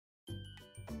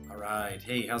Alright,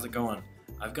 hey, how's it going?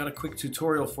 I've got a quick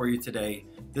tutorial for you today.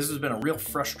 This has been a real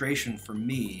frustration for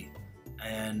me,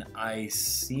 and I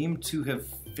seem to have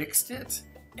fixed it.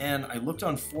 And I looked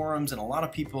on forums, and a lot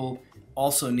of people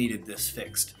also needed this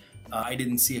fixed. I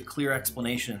didn't see a clear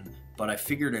explanation, but I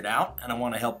figured it out, and I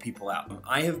want to help people out.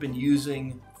 I have been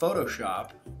using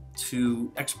Photoshop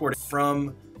to export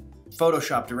from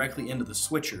Photoshop directly into the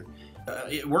switcher.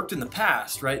 It worked in the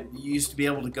past, right? You used to be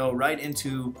able to go right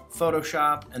into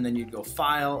Photoshop, and then you'd go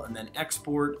File, and then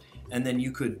Export, and then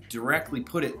you could directly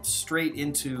put it straight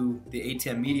into the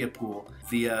ATEM media pool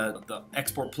via the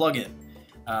export plugin.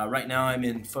 Right now I'm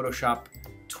in Photoshop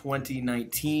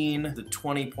 2019, the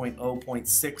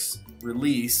 20.0.6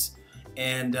 release,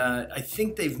 and I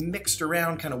think they've mixed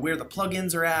around kind of where the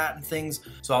plugins are at and things,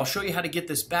 so I'll show you how to get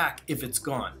this back if it's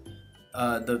gone.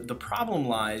 The problem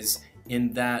lies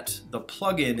in that the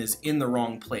plugin is in the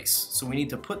wrong place. So we need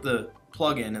to put the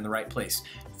plugin in the right place.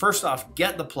 First off,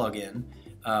 get the plugin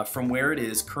from where it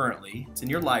is currently. It's in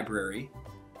your library,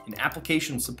 in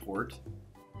Application Support,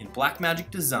 in Blackmagic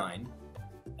Design,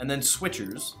 and then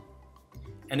Switchers.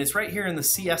 And it's right here in the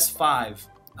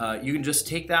CS5. You can just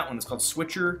take that one. It's called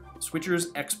Switchers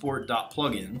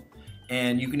Export.plugin.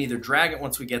 And you can either drag it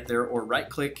once we get there or right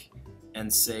click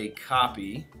and say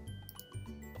copy.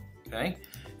 Okay.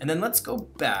 And then let's go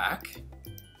back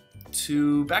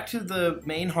to the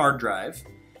main hard drive,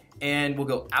 and we'll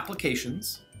go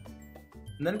Applications,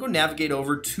 and then go navigate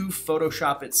over to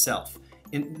Photoshop itself.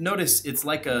 And notice it's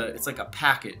like a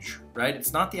package, right?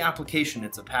 It's not the application,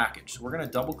 it's a package. So we're going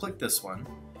to double click this one,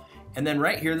 and then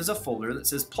right here there's a folder that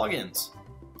says Plugins.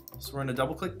 So we're going to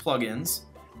double click Plugins,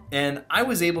 and I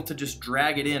was able to just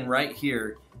drag it in right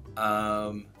here.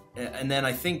 And then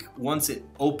I think once it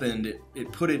opened,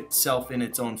 it put itself in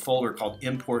its own folder called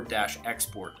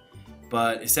import-export.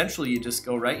 But essentially you just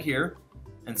go right here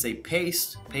and say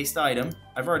paste item.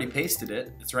 I've already pasted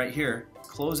it, it's right here.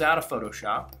 Close out of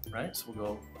Photoshop, right? So we'll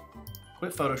go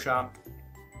quit Photoshop.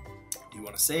 Do you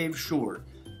want to save? Sure,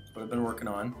 that's what I've been working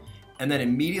on. And then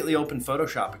immediately open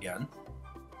Photoshop again.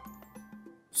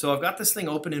 So I've got this thing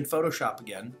open in Photoshop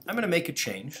again. I'm gonna make a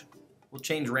change. We'll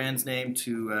change Rand's name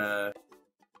to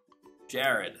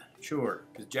Jared, sure,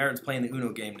 because Jared's playing the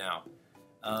Uno game now.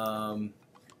 And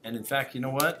in fact, you know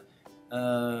what?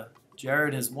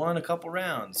 Jared has won a couple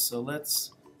rounds, so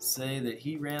let's say that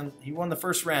he won the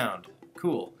first round.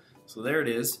 Cool. So there it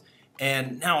is.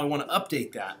 And now I want to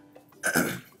update that.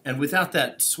 And without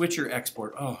that switcher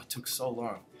export, oh, it took so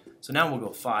long. So now we'll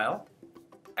go File,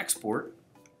 Export,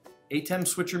 ATEM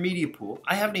Switcher Media Pool.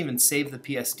 I haven't even saved the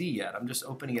PSD yet. I'm just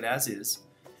opening it as is.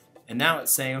 And now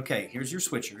it's saying, okay, here's your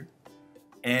switcher.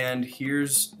 And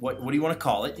here's what do you want to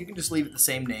call it? You can just leave it the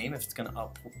same name if it's going to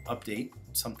update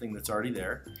something that's already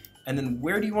there. And then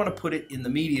where do you want to put it in the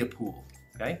media pool?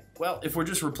 Okay. Well, if we're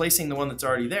just replacing the one that's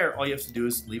already there, all you have to do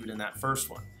is leave it in that first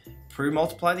one.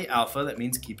 Pre-multiply the alpha. That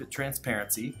means keep it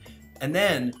transparency. And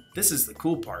then this is the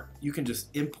cool part. You can just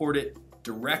import it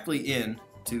directly in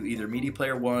to either Media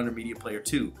Player 1 or Media Player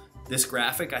 2. This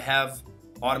graphic I have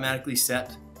automatically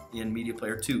set in Media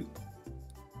Player 2.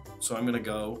 So I'm going to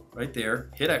go right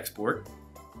there, hit export,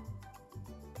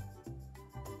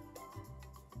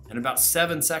 and about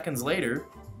 7 seconds later,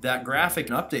 that graphic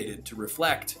updated to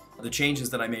reflect the changes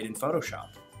that I made in Photoshop.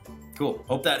 Cool.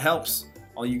 Hope that helps.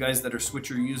 All you guys that are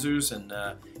switcher users and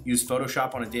use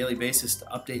Photoshop on a daily basis to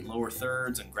update lower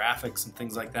thirds and graphics and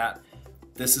things like that,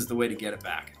 this is the way to get it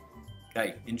back.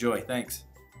 Okay, enjoy. Thanks.